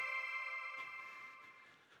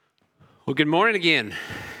Well, good morning again.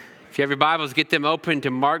 If you have your Bibles, get them open to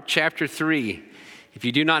Mark chapter 3. If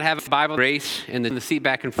you do not have a Bible, Grace, and then the seat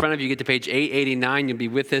back in front of you, get to page 889. You'll be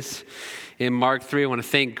with us in Mark 3. I want to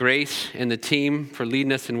thank Grace and the team for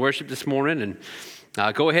leading us in worship this morning.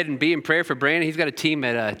 And go ahead and be in prayer for Brandon. He's got a team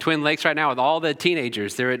at Twin Lakes right now with all the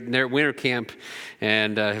teenagers. They're at winter camp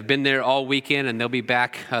and have been there all weekend, and they'll be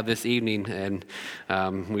back this evening. And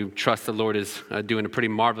we trust the Lord is doing a pretty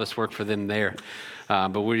marvelous work for them there.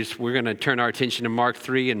 But we're going to turn our attention to Mark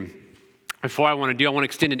 3. And before I want to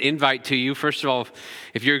extend an invite to you. First of all,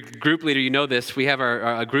 if you're a group leader, you know this. We have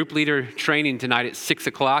our group leader training tonight at 6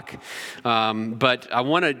 o'clock. But I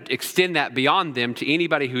want to extend that beyond them to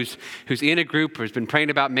anybody who's in a group or has been praying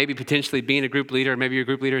about maybe potentially being a group leader. Maybe your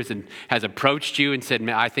group leader has approached you and said,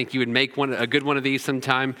 I think you would make a good one of these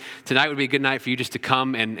sometime. Tonight would be a good night for you just to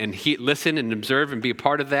come and listen and observe and be a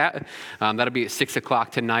part of that. That'll be at 6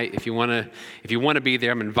 o'clock tonight. If you want to be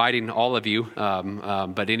there, I'm inviting all of you.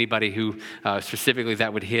 But anybody who specifically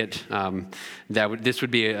that would hit, this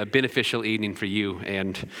would be a beneficial evening for you.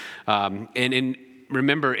 And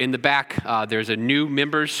remember, in the back, there's a new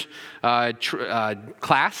members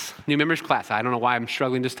class. New members class. I don't know why I'm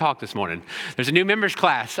struggling to talk this morning. There's a new members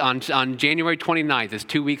class on January 29th. It's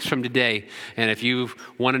 2 weeks from today. And if you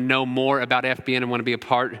want to know more about FBN and want to be a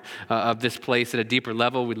part of this place at a deeper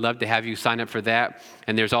level, we'd love to have you sign up for that.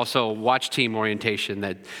 And there's also a watch team orientation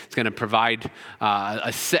that's going to provide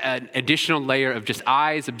an additional layer of just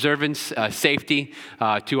eyes, observance, safety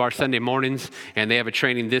to our Sunday mornings. And they have a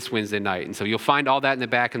training this Wednesday night. And so you'll find all that in the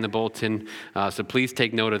back in the bulletin. So please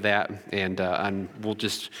take note of that. And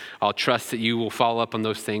I'll trust that you will follow up on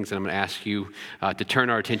those things. And I'm going to ask you to turn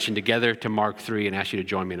our attention together to Mark 3 and ask you to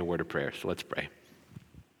join me in a word of prayer. So let's pray.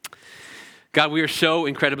 God, we are so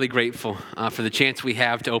incredibly grateful for the chance we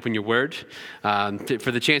have to open your word,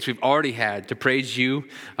 for the chance we've already had to praise you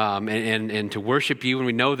and to worship you. And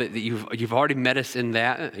we know that you've already met us in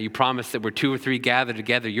that. You promised that where two or three gather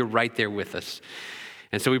together, you're right there with us.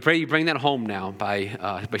 And so we pray you bring that home now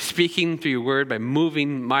by speaking through your word, by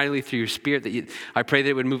moving mightily through your spirit. I pray that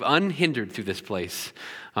it would move unhindered through this place,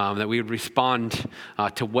 that we would respond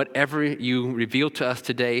to whatever you reveal to us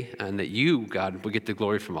today, and that you, God, will get the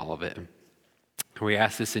glory from all of it. We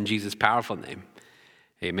ask this in Jesus' powerful name.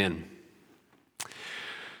 Amen.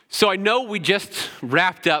 So I know we just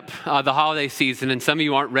wrapped up the holiday season, and some of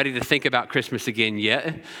you aren't ready to think about Christmas again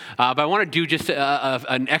yet. But I want to do just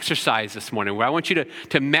an exercise this morning where I want you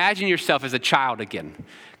to imagine yourself as a child again.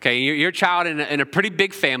 Okay, you're a child in a pretty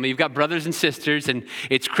big family. You've got brothers and sisters, and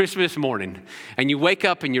it's Christmas morning. And you wake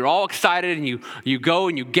up, and you're all excited, and you go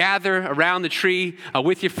and you gather around the tree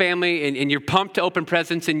with your family, and you're pumped to open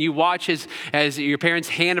presents, and you watch as your parents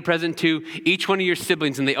hand a present to each one of your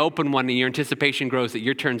siblings, and they open one, and your anticipation grows that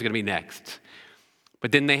your turn's going to be next.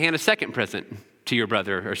 But then they hand a second present to your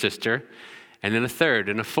brother or sister, and then a third,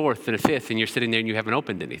 and a fourth, and a fifth, and you're sitting there, and you haven't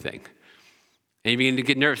opened anything. And you begin to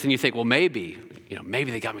get nervous, and you think, well, maybe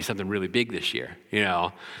they got me something really big this year.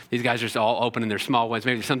 These guys are just all opening their small ones.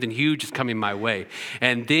 Maybe there's something huge is coming my way.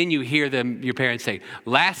 And then you hear your parents say,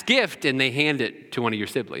 last gift, and they hand it to one of your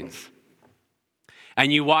siblings.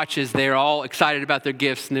 And you watch as they're all excited about their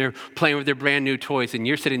gifts, and they're playing with their brand new toys, and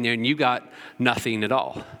you're sitting there, and you got nothing at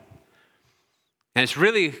all. And it's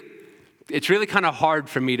really kind of hard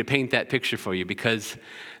for me to paint that picture for you, because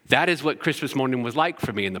that is what Christmas morning was like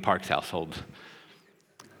for me in the Parks household.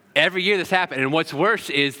 Every year this happened. And what's worse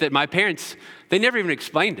is that my parents, they never even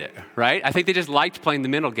explained it, right? I think they just liked playing the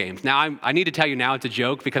mental games. Now, I need to tell you now it's a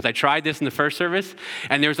joke, because I tried this in the first service,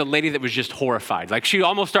 and there was a lady that was just horrified. Like, she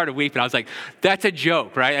almost started weeping. I was like, that's a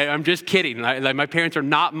joke, right? I'm just kidding. Like, my parents are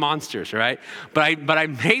not monsters, right? But I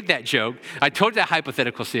made that joke. I told you that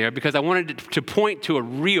hypothetical scenario because I wanted to point to a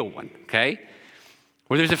real one, okay?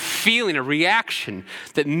 Where there's a feeling, a reaction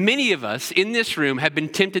that many of us in this room have been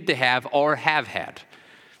tempted to have or have had.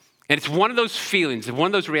 And it's one of those feelings, one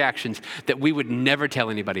of those reactions that we would never tell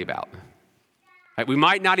anybody about. Right? We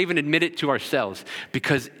might not even admit it to ourselves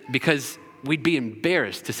because we'd be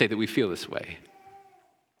embarrassed to say that we feel this way.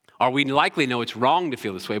 Or we likely know it's wrong to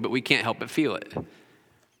feel this way, but we can't help but feel it.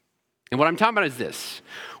 And what I'm talking about is this.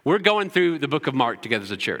 We're going through the book of Mark together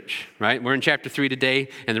as a church, right? We're in chapter 3 today,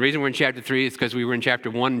 and the reason we're in chapter 3 is because we were in chapter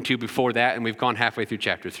 1 and 2 before that, and we've gone halfway through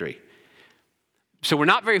chapter 3. So we're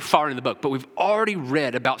not very far in the book, but we've already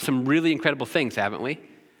read about some really incredible things, haven't we?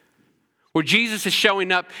 Where Jesus is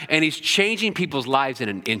showing up, and he's changing people's lives in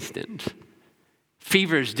an instant.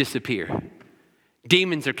 Fevers disappear.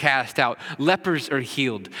 Demons are cast out. Lepers are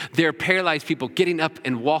healed. There are paralyzed people getting up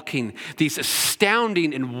and walking. These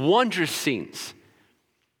astounding and wondrous scenes.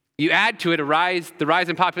 You add to it the rise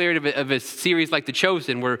in popularity of a series like The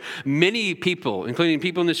Chosen, where many people, including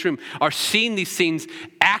people in this room, are seeing these scenes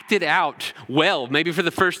acted out well, maybe for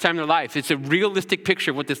the first time in their life. It's a realistic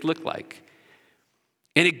picture of what this looked like.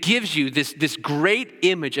 And it gives you this great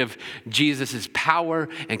image of Jesus' power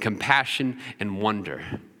and compassion and wonder.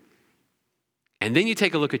 And then you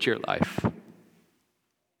take a look at your life.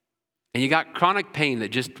 And you got chronic pain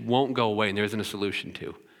that just won't go away and there isn't a solution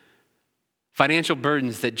to. Financial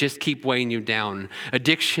burdens that just keep weighing you down.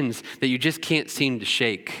 Addictions that you just can't seem to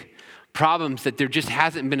shake. Problems that there just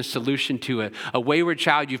hasn't been a solution to. A wayward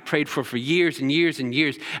child you've prayed for years and years and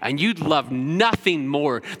years. And you'd love nothing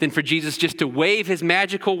more than for Jesus just to wave his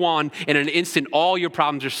magical wand and in an instant all your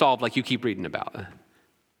problems are solved like you keep reading about.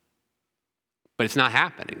 But it's not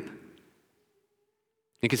happening.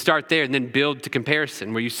 You can start there and then build to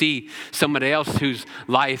comparison where you see somebody else whose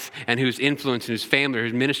life and whose influence and whose family or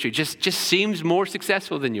whose ministry just seems more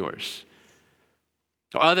successful than yours.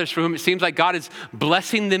 Or others for whom it seems like God is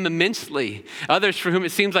blessing them immensely. Others for whom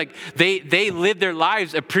it seems like they live their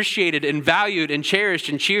lives appreciated and valued and cherished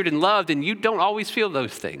and cheered and loved, and you don't always feel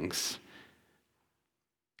those things.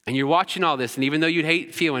 And you're watching all this, and even though you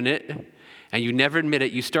hate feeling it and you never admit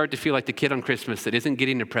it, you start to feel like the kid on Christmas that isn't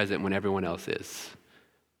getting a present when everyone else is.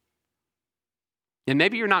 And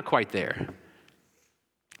maybe you're not quite there,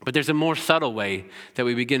 but there's a more subtle way that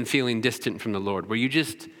we begin feeling distant from the Lord, where you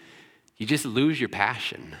just lose your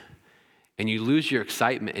passion and you lose your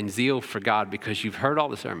excitement and zeal for God because you've heard all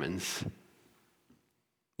the sermons.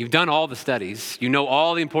 You've done all the studies. You know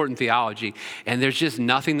all the important theology, and there's just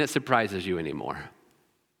nothing that surprises you anymore.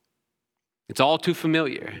 It's all too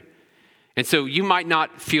familiar. And so you might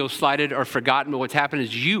not feel slighted or forgotten, but what's happened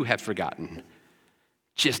is you have forgotten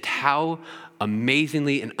just how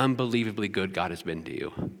amazingly and unbelievably good God has been to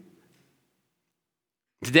you.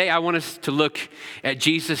 Today, I want us to look at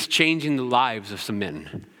Jesus changing the lives of some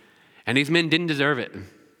men. And these men didn't deserve it.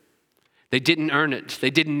 They didn't earn it.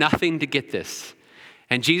 They did nothing to get this.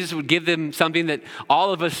 And Jesus would give them something that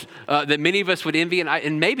all of us, that many of us would envy,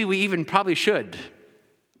 and maybe we even probably should.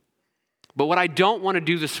 But what I don't want to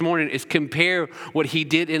do this morning is compare what he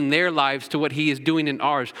did in their lives to what he is doing in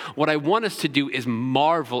ours. What I want us to do is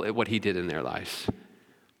marvel at what he did in their lives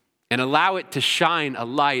and allow it to shine a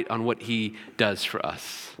light on what he does for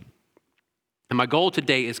us. And my goal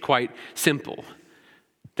today is quite simple,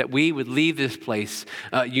 that we would leave this place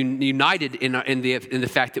united in the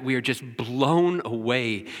fact that we are just blown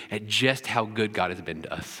away at just how good God has been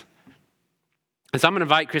to us. And so I'm going to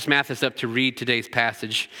invite Chris Mathis up to read today's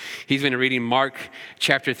passage. He's going to be reading Mark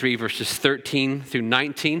chapter 3, verses 13 through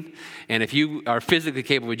 19. And if you are physically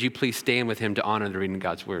capable, would you please stand with him to honor the reading of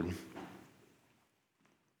God's word?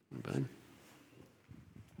 Bud? Good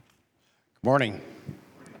morning.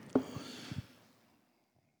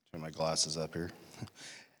 Turn my glasses up here.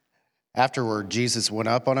 Afterward, Jesus went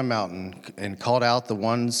up on a mountain and called out the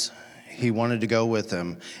ones he wanted to go with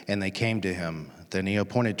him, and they came to him. Then he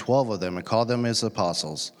appointed 12 of them and called them his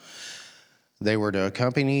apostles. They were to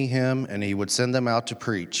accompany him, and he would send them out to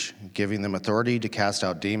preach, giving them authority to cast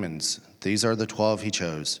out demons. These are the 12 he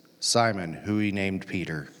chose: Simon, who he named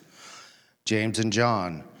Peter; James and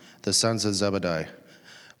John, the sons of Zebedee,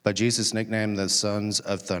 but Jesus nicknamed the sons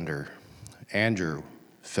of thunder; Andrew,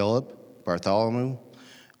 Philip, Bartholomew,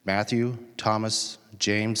 Matthew, Thomas,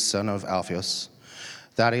 James, son of Alphaeus,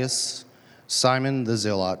 Thaddeus, Simon the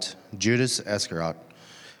Zealot, Judas Iscariot,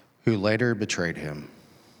 who later betrayed him.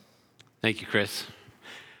 Thank you, Chris.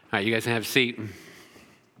 All right, you guys can have a seat.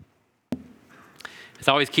 As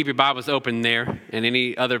always, keep your Bibles open there, and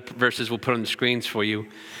any other verses we'll put on the screens for you.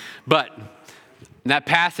 But in that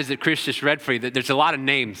passage that Chris just read for you, there's a lot of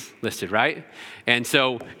names listed, right? And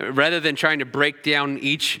so rather than trying to break down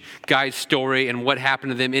each guy's story and what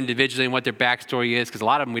happened to them individually and what their backstory is, because a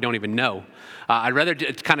lot of them we don't even know, I'd rather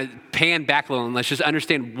kind of pan back a little and let's just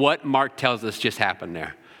understand what Mark tells us just happened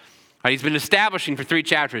there. Right, he's been establishing for 3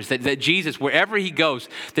 chapters that Jesus, wherever he goes,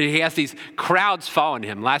 that he has these crowds following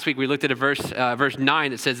him. Last week we looked at a verse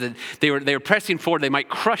 9 that says that they were pressing forward, they might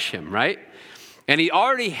crush him, right? And he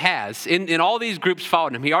already has, in all these groups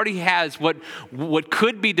following him, he already has what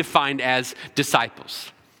could be defined as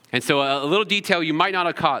disciples. And so a little detail you might not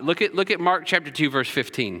have caught. Look at Mark chapter 2, verse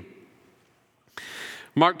 15.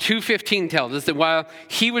 Mark 2:15 tells us that while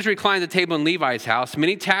he was reclined at the table in Levi's house,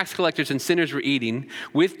 many tax collectors and sinners were eating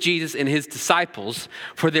with Jesus and his disciples,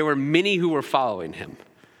 for there were many who were following him.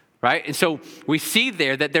 Right? And so we see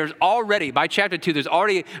there that there's already, by chapter 2, there's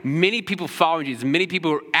already many people following Jesus, many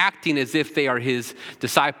people who are acting as if they are his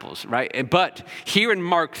disciples, right? But here in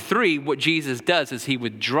Mark 3, what Jesus does is he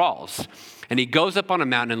withdraws. And he goes up on a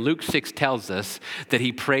mountain, and Luke 6 tells us that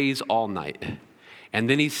he prays all night. And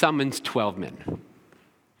then he summons 12 men.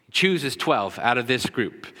 He chooses 12 out of this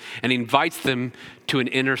group, and he invites them to an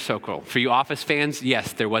inner circle. For you Office fans,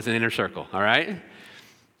 yes, there was an inner circle, all right? And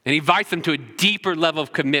he invites them to a deeper level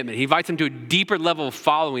of commitment. He invites them to a deeper level of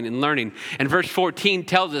following and learning. And verse 14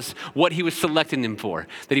 tells us what he was selecting them for,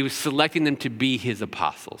 that he was selecting them to be his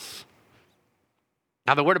apostles.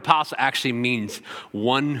 Now, the word apostle actually means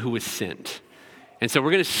one who is sent. And so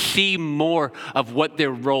we're going to see more of what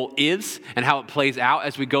their role is and how it plays out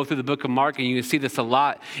as we go through the book of Mark. And you can see this a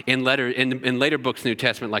lot in later books of the New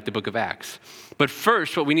Testament, like the book of Acts. But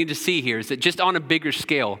first, what we need to see here is that just on a bigger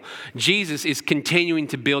scale, Jesus is continuing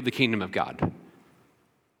to build the kingdom of God.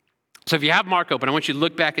 So if you have Mark open, I want you to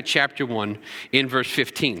look back at chapter 1 in verse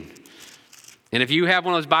 15. And if you have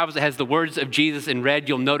one of those Bibles that has the words of Jesus in red,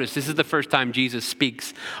 you'll notice this is the first time Jesus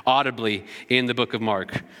speaks audibly in the book of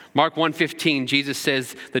Mark. Mark 1:15, Jesus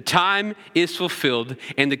says, "The time is fulfilled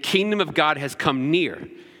and the kingdom of God has come near.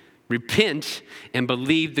 Repent and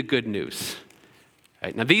believe the good news."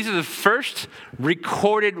 Right, now, these are the first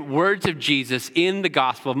recorded words of Jesus in the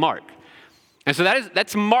Gospel of Mark. And so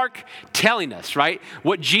that's Mark telling us, right,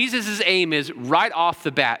 what Jesus' aim is right off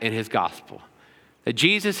the bat in his gospel. That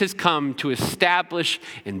Jesus has come to establish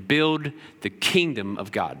and build the kingdom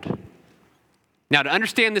of God. Now, to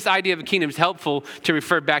understand this idea of a kingdom is helpful to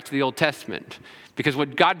refer back to the Old Testament, because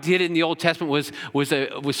what God did in the Old Testament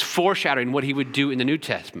was foreshadowing what he would do in the New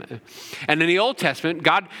Testament. And in the Old Testament,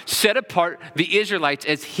 God set apart the Israelites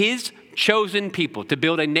as his chosen people to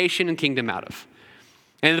build a nation and kingdom out of.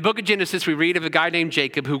 And in the book of Genesis, we read of a guy named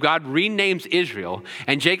Jacob who God renames Israel.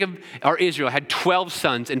 And Israel had 12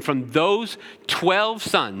 sons. And from those 12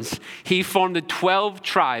 sons, he formed the 12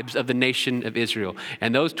 tribes of the nation of Israel.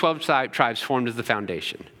 And those 12 tribes formed as the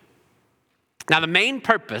foundation. Now, the main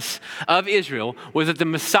purpose of Israel was that the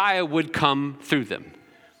Messiah would come through them.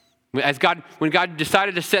 When God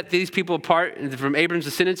decided to set these people apart from Abram's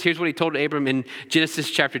descendants, here's what he told Abram in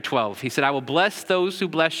Genesis chapter 12. He said, "I will bless those who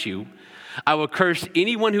bless you. I will curse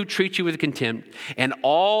anyone who treats you with contempt, and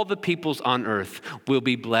all the peoples on earth will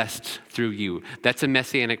be blessed through you." That's a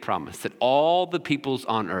messianic promise, that all the peoples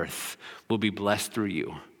on earth will be blessed through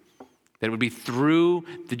you. That it would be through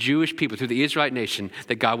the Jewish people, through the Israelite nation,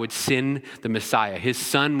 that God would send the Messiah. His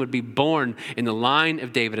son would be born in the line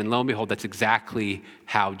of David, and lo and behold, that's exactly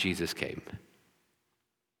how Jesus came.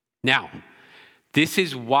 Now, this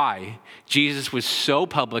is why Jesus was so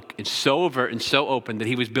public and so overt and so open that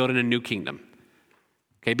he was building a new kingdom.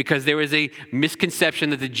 Okay, because there was a misconception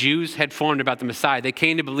that the Jews had formed about the Messiah. They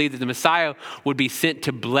came to believe that the Messiah would be sent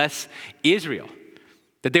to bless Israel,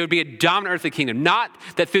 that there would be a dominant earthly kingdom. Not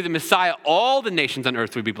that through the Messiah all the nations on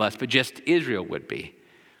earth would be blessed, but just Israel would be.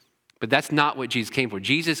 But that's not what Jesus came for.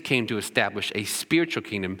 Jesus came to establish a spiritual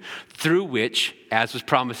kingdom through which, as was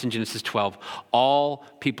promised in Genesis 12, all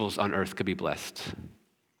peoples on earth could be blessed.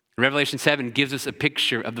 Revelation 7 gives us a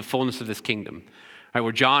picture of the fullness of this kingdom, right,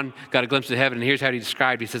 where John got a glimpse of heaven, and here's how he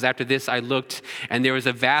described it. He says, "After this I looked, and there was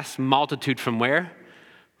a vast multitude from where?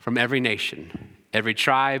 From every nation, every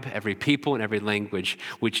tribe, every people, and every language,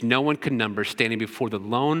 which no one could number, standing before the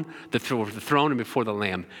throne and before the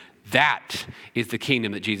Lamb." That is the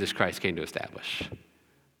kingdom that Jesus Christ came to establish.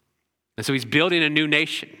 And so he's building a new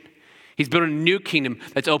nation. He's building a new kingdom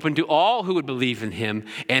that's open to all who would believe in him.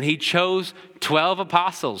 And he chose 12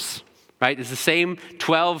 apostles, right? It's the same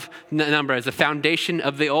 12 number as the foundation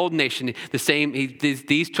of the old nation.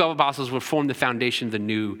 These 12 apostles will form the foundation of the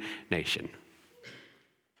new nation.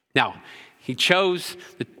 Now, he chose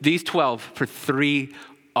these 12 for 3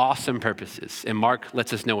 awesome purposes. And Mark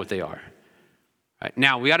lets us know what they are. Right.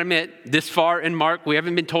 Now, we got to admit, this far in Mark, we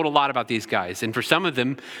haven't been told a lot about these guys. And for some of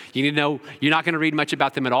them, you need to know you're not going to read much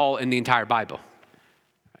about them at all in the entire Bible.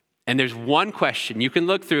 And there's one question. You can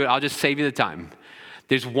look through it. I'll just save you the time.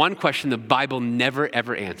 There's one question the Bible never,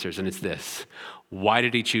 ever answers, and it's this. Why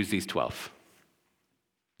did he choose these 12?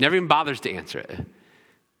 Never even bothers to answer it.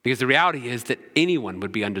 Because the reality is that anyone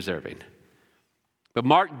would be undeserving. But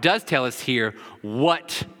Mark does tell us here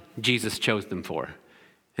what Jesus chose them for.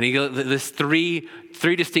 And he lists three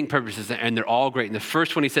distinct purposes, and they're all great. And the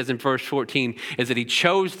first one he says in verse 14 is that he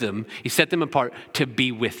chose them, he set them apart to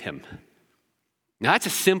be with him. Now that's a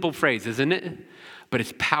simple phrase, isn't it? But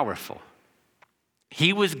it's powerful.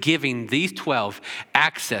 He was giving these 12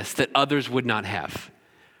 access that others would not have.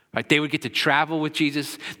 Right? They would get to travel with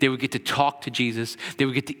Jesus. They would get to talk to Jesus. They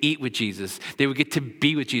would get to eat with Jesus. They would get to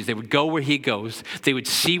be with Jesus. They would go where he goes. They would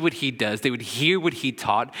see what he does. They would hear what he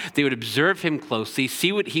taught. They would observe him closely,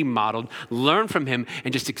 see what he modeled, learn from him,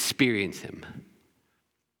 and just experience him.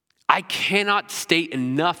 I cannot state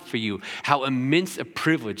enough for you how immense a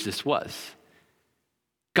privilege this was.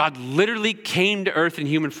 God literally came to earth in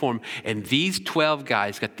human form, and these 12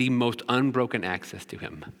 guys got the most unbroken access to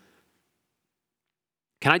him.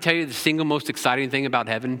 Can I tell you the single most exciting thing about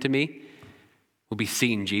heaven to me will be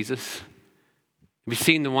seeing Jesus? We've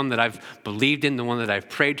seen the one that I've believed in, the one that I've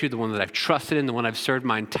prayed to, the one that I've trusted in, the one I've served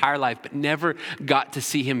my entire life, but never got to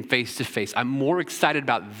see him face to face. I'm more excited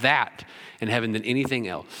about that in heaven than anything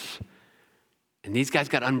else. And these guys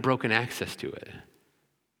got unbroken access to it.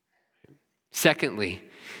 Secondly,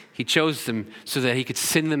 he chose them so that he could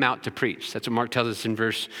send them out to preach. That's what Mark tells us in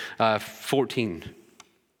verse 14.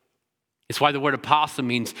 It's why the word apostle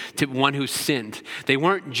means to one who's sent. They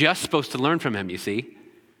weren't just supposed to learn from him, you see.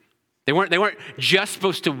 They weren't just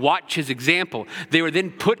supposed to watch his example. They were then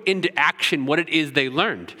put into action what it is they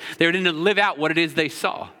learned. They were then to live out what it is they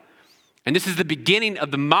saw. And this is the beginning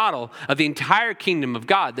of the model of the entire kingdom of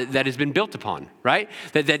God that has been built upon, right?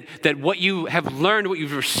 That what you have learned, what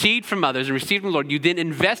you've received from others and received from the Lord, you then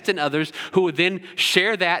invest in others who would then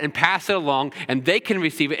share that and pass it along, and they can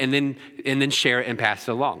receive it and then share it and pass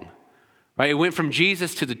it along. Right? It went from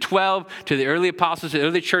Jesus to the 12, to the early apostles, to the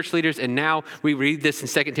early church leaders, and now we read this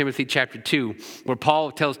in 2 Timothy chapter 2, where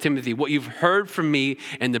Paul tells Timothy, what you've heard from me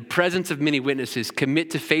in the presence of many witnesses,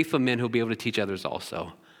 commit to faithful men who will be able to teach others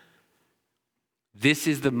also. This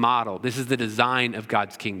is the model. This is the design of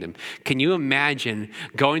God's kingdom. Can you imagine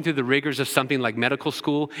going through the rigors of something like medical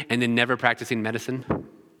school and then never practicing medicine? Can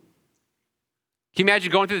you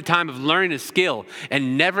imagine going through the time of learning a skill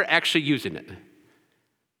and never actually using it?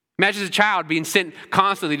 Imagine as a child being sent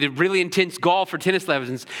constantly to really intense golf or tennis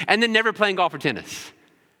lessons and then never playing golf or tennis.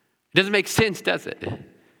 It doesn't make sense, does it?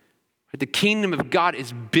 The kingdom of God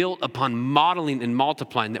is built upon modeling and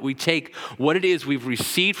multiplying, that we take what it is we've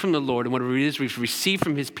received from the Lord and what it is we've received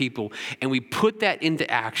from his people, and we put that into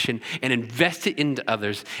action and invest it into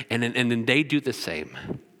others, and then they do the same.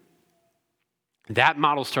 That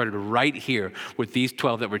model started right here with these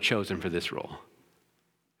 12 that were chosen for this role.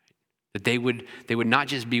 That they would not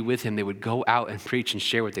just be with him, they would go out and preach and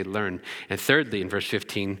share what they learned. And thirdly, in verse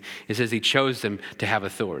 15, it says he chose them to have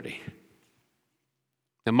authority.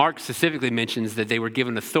 Now, Mark specifically mentions that they were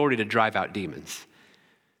given authority to drive out demons.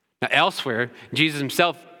 Now, elsewhere, Jesus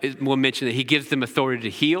himself will mention that he gives them authority to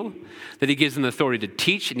heal, that he gives them the authority to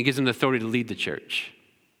teach, and he gives them the authority to lead the church.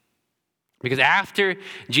 Because after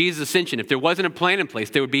Jesus' ascension, if there wasn't a plan in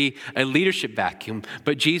place, there would be a leadership vacuum.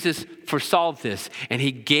 But Jesus foresaw this, and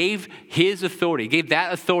he gave his authority, gave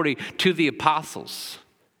that authority to the apostles.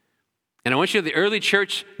 And I want you to, the early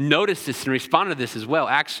church noticed this and responded to this as well.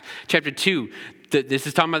 Acts chapter 2, this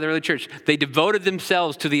is talking about the early church. They devoted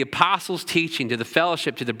themselves to the apostles' teaching, to the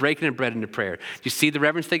fellowship, to the breaking of bread, and to prayer. Do you see the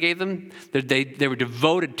reverence they gave them? They were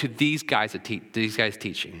devoted to these guys'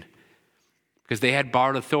 teaching, because they had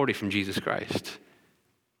borrowed authority from Jesus Christ.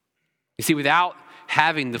 You see, without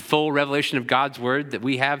having the full revelation of God's word that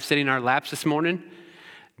we have sitting in our laps this morning,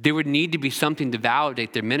 there would need to be something to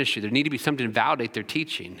validate their ministry. There need to be something to validate their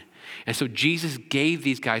teaching. And so Jesus gave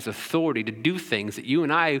these guys authority to do things that you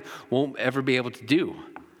and I won't ever be able to do.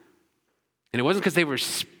 And it wasn't because they were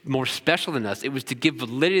more special than us. It was to give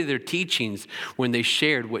validity to their teachings when they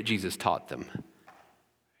shared what Jesus taught them.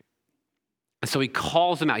 And so he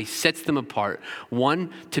calls them out. He sets them apart.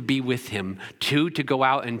 1, to be with him. 2, to go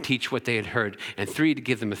out and teach what they had heard. And 3, to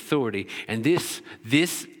give them authority. And this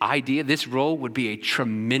idea, this role would be a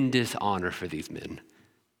tremendous honor for these men.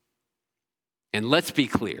 And let's be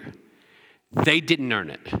clear, they didn't earn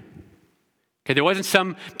it. Okay, there wasn't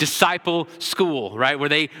some disciple school, right, where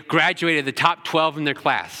they graduated the top 12 in their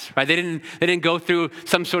class, right? They didn't go through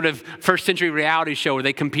some sort of first century reality show where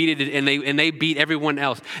they competed and they beat everyone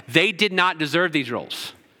else. They did not deserve these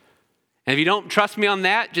roles. And if you don't trust me on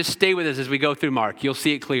that, just stay with us as we go through Mark. You'll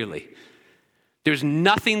see it clearly. There's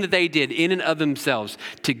nothing that they did in and of themselves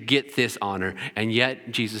to get this honor, and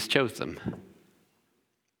yet Jesus chose them.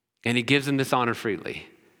 And he gives them this honor freely.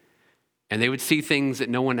 And they would see things that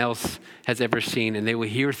no one else has ever seen. And they will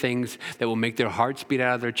hear things that will make their hearts beat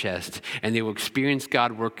out of their chest. And they will experience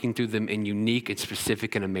God working through them in unique and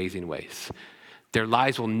specific and amazing ways. Their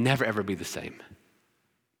lives will never, ever be the same.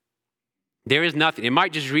 There is nothing. It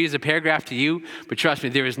might just read as a paragraph to you, but trust me,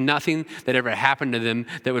 there is nothing that ever happened to them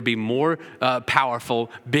that would be more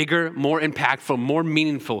powerful, bigger, more impactful, more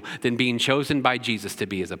meaningful than being chosen by Jesus to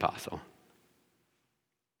be his apostle.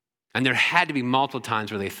 And there had to be multiple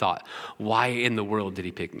times where they thought, why in the world did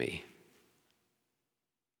he pick me?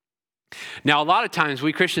 Now, a lot of times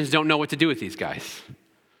we Christians don't know what to do with these guys.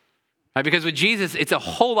 Right? Because with Jesus, it's a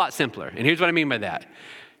whole lot simpler. And here's what I mean by that.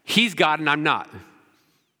 He's God and I'm not.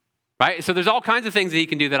 right? So there's all kinds of things that he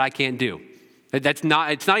can do that I can't do. It's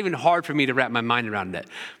not even hard for me to wrap my mind around it.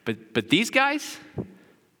 But these guys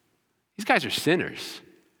are sinners,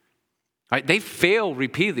 right? They fail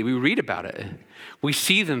repeatedly. We read about it. We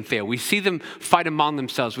see them fail. We see them fight among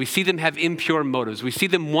themselves. We see them have impure motives. We see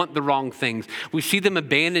them want the wrong things. We see them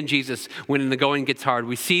abandon Jesus when the going gets hard.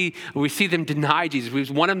 We see them deny Jesus.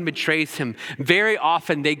 One of them betrays him. Very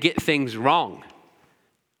often they get things wrong.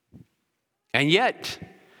 And yet,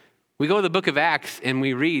 we go to the book of Acts and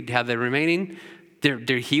we read how they're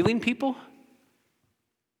healing people.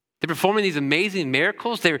 They're performing these amazing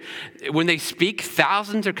miracles. When they speak,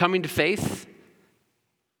 thousands are coming to faith.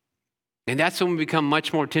 And that's when we become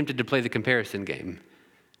much more tempted to play the comparison game.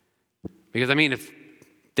 Because, if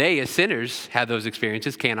they, as sinners, have those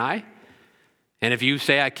experiences, can I? And if you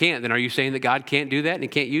say I can't, then are you saying that God can't do that and he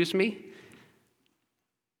can't use me?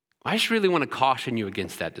 I just really want to caution you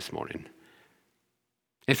against that this morning.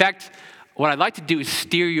 In fact, what I'd like to do is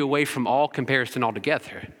steer you away from all comparison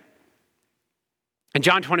altogether. In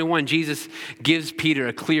John 21, Jesus gives Peter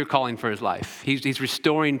a clear calling for his life. He's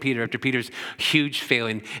restoring Peter after Peter's huge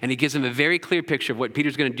failing, and he gives him a very clear picture of what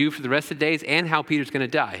Peter's going to do for the rest of the days and how Peter's going to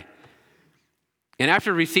die. And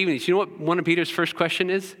after receiving this, you know what one of Peter's first question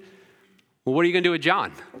is? Well, what are you going to do with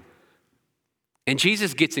John? And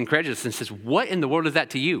Jesus gets incredulous and says, what in the world is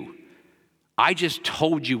that to you? I just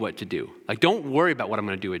told you what to do. Don't worry about what I'm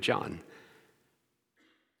going to do with John.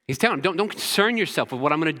 He's telling them, don't concern yourself with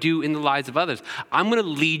what I'm going to do in the lives of others. I'm going to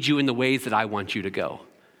lead you in the ways that I want you to go.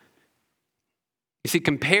 You see,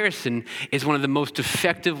 comparison is one of the most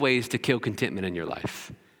effective ways to kill contentment in your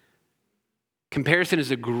life. Comparison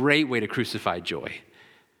is a great way to crucify joy.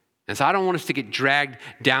 And so I don't want us to get dragged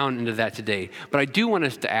down into that today, but I do want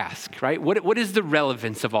us to ask, right? What is the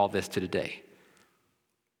relevance of all this to today?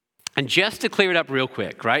 And just to clear it up real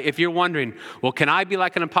quick, right? If you're wondering, well, can I be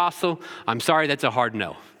like an apostle? I'm sorry, that's a hard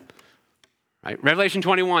no. Right? Revelation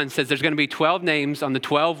 21 says there's going to be 12 names on the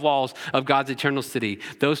 12 walls of God's eternal city.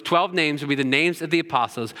 Those 12 names will be the names of the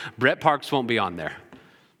apostles. Brett Parks won't be on there.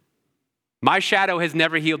 My shadow has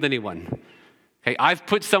never healed anyone. Okay, I've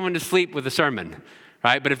put someone to sleep with a sermon,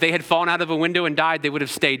 right? But if they had fallen out of a window and died, they would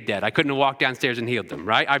have stayed dead. I couldn't have walked downstairs and healed them,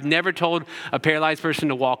 right? I've never told a paralyzed person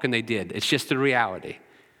to walk and they did. It's just the reality.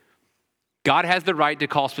 God has the right to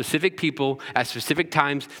call specific people at specific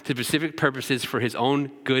times to specific purposes for his own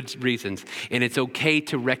good reasons. And it's okay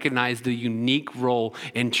to recognize the unique role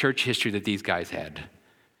in church history that these guys had.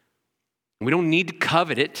 We don't need to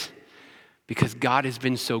covet it because God has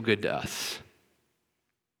been so good to us.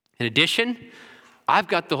 In addition, I've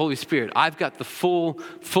got the Holy Spirit. I've got the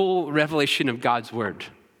full revelation of God's word.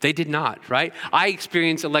 They did not, right? I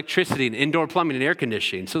experienced electricity and indoor plumbing and air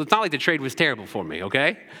conditioning. So it's not like the trade was terrible for me,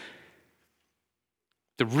 okay?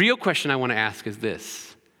 The real question I want to ask is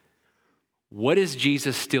this: what is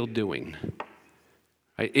Jesus still doing?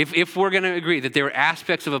 Right? If we're going to agree that there were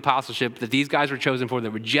aspects of apostleship that these guys were chosen for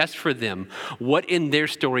that were just for them, what in their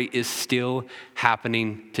story is still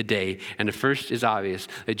happening today? And the first is obvious,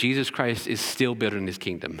 that Jesus Christ is still building his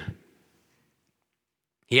kingdom.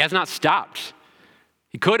 He has not stopped.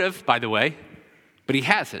 He could have, by the way, but he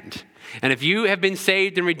hasn't. And if you have been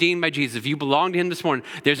saved and redeemed by Jesus, if you belong to him this morning,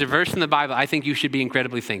 there's a verse in the Bible I think you should be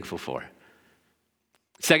incredibly thankful for.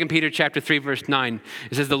 2 Peter chapter 3, verse 9,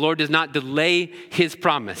 it says, the Lord does not delay his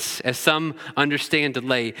promise, as some understand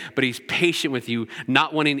delay, but he's patient with you,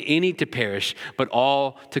 not wanting any to perish, but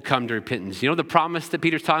all to come to repentance. You know the promise that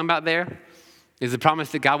Peter's talking about there? Is the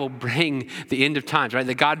promise that God will bring the end of times, right?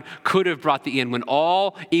 That God could have brought the end when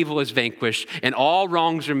all evil is vanquished and all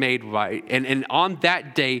wrongs are made right. And on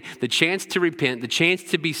that day, the chance to repent, the chance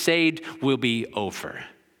to be saved will be over.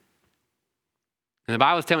 And the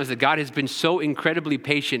Bible is telling us that God has been so incredibly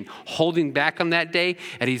patient, holding back on that day,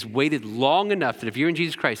 and he's waited long enough that if you're in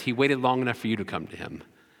Jesus Christ, he waited long enough for you to come to him.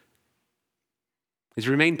 He's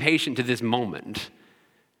remained patient to this moment.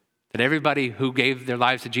 That everybody who gave their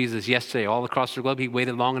lives to Jesus yesterday all across the globe, he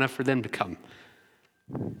waited long enough for them to come.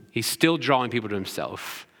 He's still drawing people to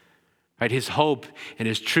himself. Right? His hope and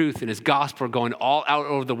his truth and his gospel are going all out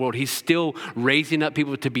over the world. He's still raising up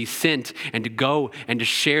people to be sent and to go and to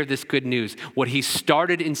share this good news. What he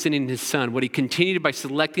started in sending his son, what he continued by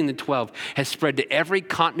selecting the 12, has spread to every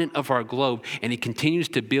continent of our globe, and he continues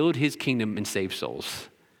to build his kingdom and save souls.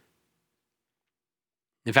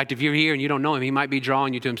 In fact, if you're here and you don't know him, he might be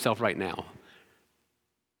drawing you to himself right now.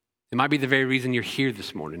 It might be the very reason you're here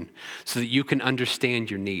this morning, so that you can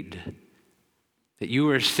understand your need. That you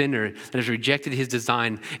are a sinner that has rejected his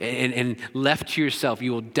design and left to yourself.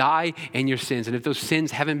 You will die in your sins. And if those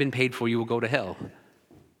sins haven't been paid for, you will go to hell.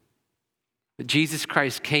 Jesus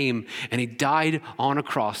Christ came and he died on a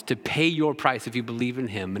cross to pay your price if you believe in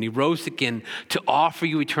him. And he rose again to offer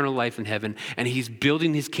you eternal life in heaven. And he's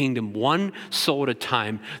building his kingdom one soul at a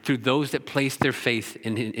time through those that place their faith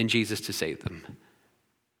in Jesus to save them.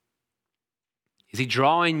 Is he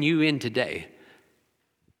drawing you in today?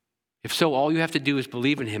 If so, all you have to do is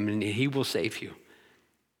believe in him and he will save you.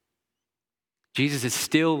 Jesus is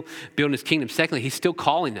still building his kingdom. Secondly, he's still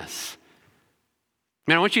calling us.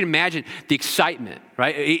 Man, I want you to imagine the excitement,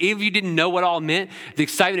 right? If you didn't know what all meant, the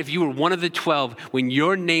excitement if you were one of the 12 when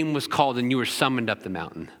your name was called and you were summoned up the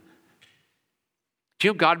mountain. Do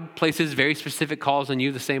you know God places very specific calls on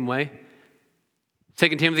you the same way? 2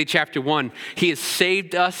 Timothy chapter 1, he has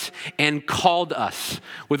saved us and called us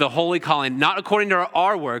with a holy calling, not according to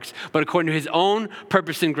our works, but according to his own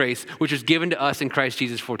purpose and grace, which was given to us in Christ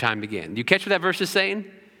Jesus before time began. Do you catch what that verse is saying?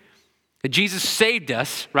 That Jesus saved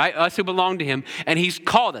us, right? Us who belong to him, and he's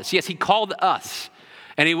called us. Yes, he called us.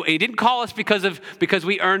 And he didn't call us because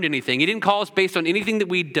we earned anything. He didn't call us based on anything that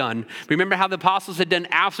we'd done. Remember how the apostles had done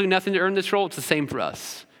absolutely nothing to earn this role? It's the same for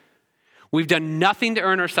us. We've done nothing to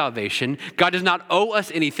earn our salvation. God does not owe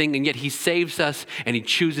us anything, and yet he saves us, and he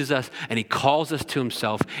chooses us, and he calls us to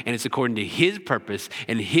himself, and it's according to his purpose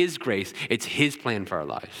and his grace. It's his plan for our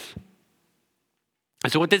lives.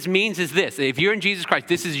 And so what this means is this: if you're in Jesus Christ,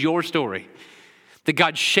 this is your story. That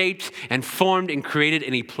God shaped and formed and created,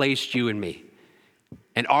 and he placed you and me.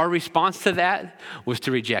 And our response to that was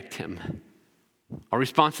to reject him. Our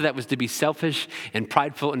response to that was to be selfish and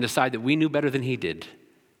prideful and decide that we knew better than he did.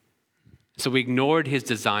 So we ignored his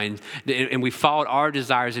designs and we followed our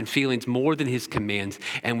desires and feelings more than his commands,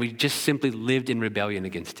 and we just simply lived in rebellion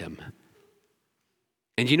against him.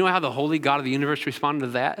 And do you know how the holy God of the universe responded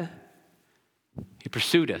to that? He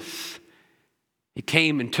pursued us. He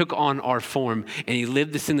came and took on our form, and he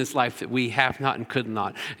lived this in this life that we have not and could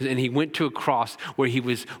not. And he went to a cross where he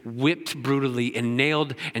was whipped brutally and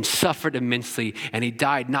nailed and suffered immensely, and he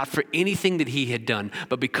died not for anything that he had done,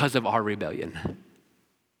 but because of our rebellion,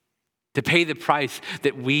 to pay the price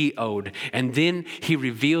that we owed. And then he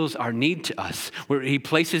reveals our need to us, where he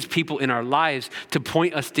places people in our lives to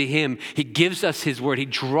point us to him. He gives us his word. He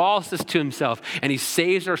draws us to himself, and he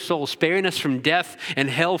saves our souls, sparing us from death and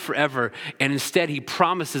hell forever. And instead, he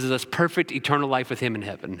promises us perfect eternal life with him in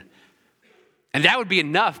heaven. And that would be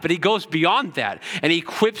enough, but he goes beyond that, and he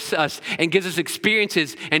equips us and gives us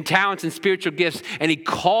experiences and talents and spiritual gifts, and he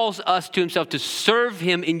calls us to himself to serve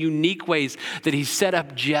him in unique ways that he set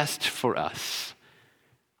up just for us.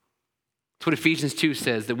 That's what Ephesians 2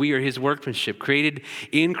 says, that we are his workmanship, created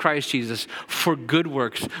in Christ Jesus for good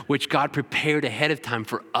works, which God prepared ahead of time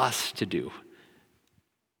for us to do.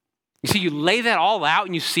 You see, you lay that all out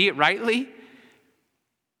and you see it rightly,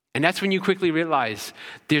 and that's when you quickly realize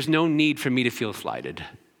there's no need for me to feel slighted.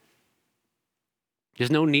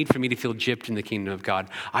 There's no need for me to feel gypped in the kingdom of God.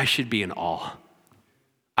 I should be in awe.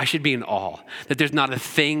 I should be in awe that there's not a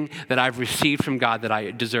thing that I've received from God that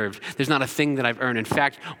I deserve. There's not a thing that I've earned. In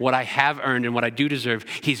fact, what I have earned and what I do deserve,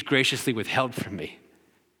 he's graciously withheld from me.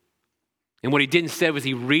 And what he did instead was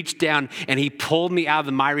he reached down and he pulled me out of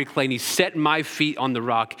the miry clay and he set my feet on the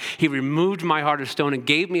rock. He removed my heart of stone and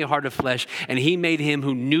gave me a heart of flesh, and he made him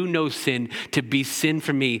who knew no sin to be sin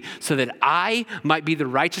for me so that I might be the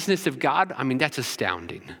righteousness of God. I mean, that's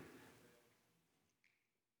astounding.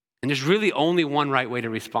 And there's really only one right way to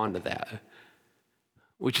respond to that,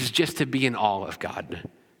 which is just to be in awe of God.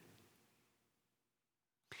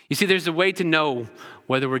 You see, there's a way to know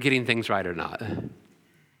whether we're getting things right or not.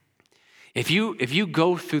 If you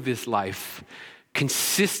go through this life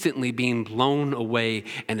consistently being blown away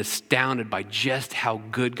and astounded by just how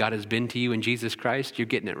good God has been to you in Jesus Christ, you're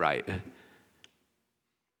getting it right.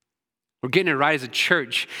 We're getting it right as a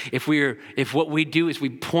church if what we do is we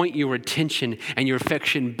point your attention and your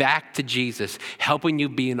affection back to Jesus, helping you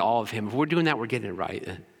be in awe of him. If we're doing that, we're getting it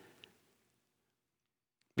right.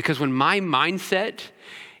 Because when my mindset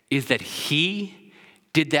is that he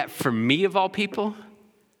did that for me of all people,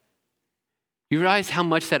 you realize how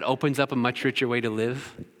much that opens up a much richer way to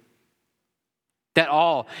live?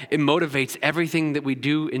 It motivates everything that we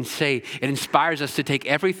do and say. It inspires us to take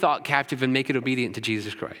every thought captive and make it obedient to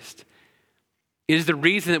Jesus Christ. It is the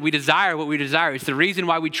reason that we desire what we desire. It's the reason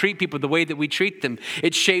why we treat people the way that we treat them.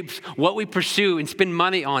 It shapes what we pursue and spend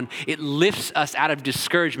money on. It lifts us out of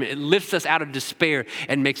discouragement. It lifts us out of despair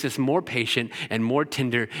and makes us more patient and more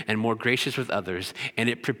tender and more gracious with others. And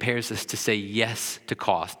it prepares us to say yes to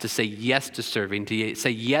cost, to say yes to serving, to say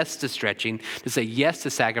yes to stretching, to say yes to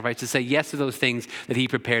sacrifice, to say yes to those things that he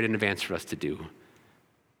prepared in advance for us to do.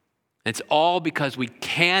 And it's all because we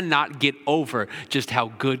cannot get over just how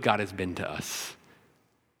good God has been to us.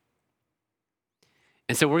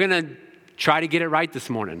 And so we're going to try to get it right this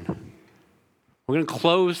morning. We're going to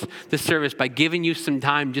close the service by giving you some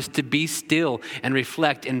time just to be still and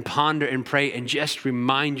reflect and ponder and pray and just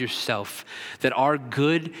remind yourself that our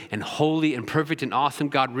good and holy and perfect and awesome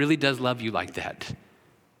God really does love you like that.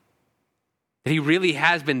 That he really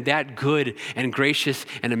has been that good and gracious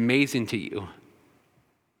and amazing to you.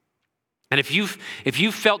 And if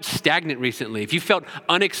you've felt stagnant recently, if you felt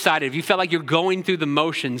unexcited, if you felt like you're going through the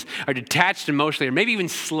motions or detached emotionally or maybe even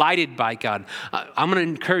slighted by God, I'm going to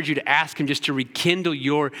encourage you to ask him just to rekindle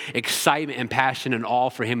your excitement and passion and all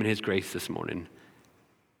for him and his grace this morning.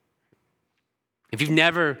 If you've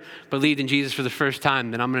never believed in Jesus for the first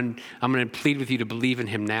time, then I'm going to plead with you to believe in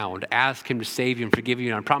him now and to ask him to save you and forgive you,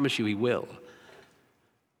 and I promise you he will.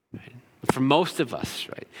 Right? For most of us,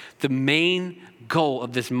 right, the main goal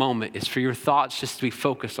of this moment is for your thoughts just to be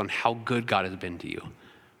focused on how good God has been to you.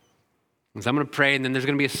 So I'm going to pray, and then there's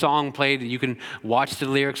going to be a song played that you can watch the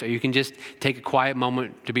lyrics, or you can just take a quiet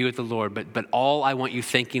moment to be with the Lord. But all I want you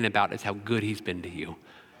thinking about is how good he's been to you.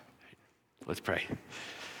 Let's pray.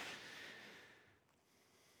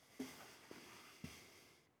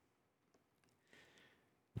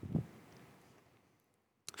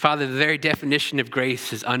 Father, the very definition of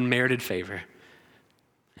grace is unmerited favor.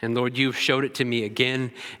 And Lord, you've showed it to me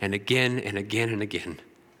again and again and again and again.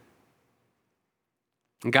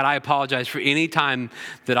 And God, I apologize for any time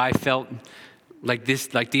that I felt like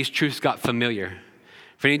these truths got familiar.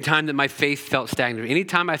 For any time that my faith felt stagnant. Any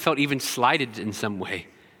time I felt even slighted in some way.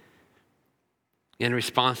 In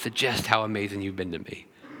response to just how amazing you've been to me.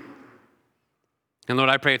 And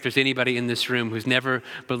Lord, I pray if there's anybody in this room who's never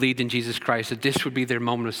believed in Jesus Christ, that this would be their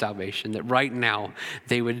moment of salvation, that right now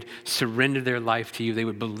they would surrender their life to you, they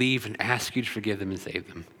would believe and ask you to forgive them and save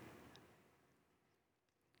them.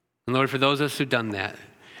 And Lord, for those of us who've done that,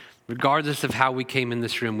 regardless of how we came in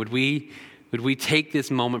this room, would we take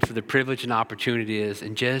this moment for the privilege and opportunity it is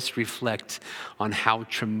and just reflect on how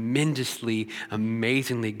tremendously,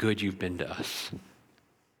 amazingly good you've been to us.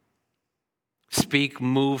 Speak,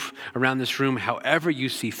 move around this room however you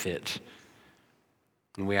see fit.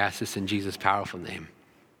 And we ask this in Jesus' powerful name.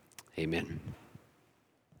 Amen.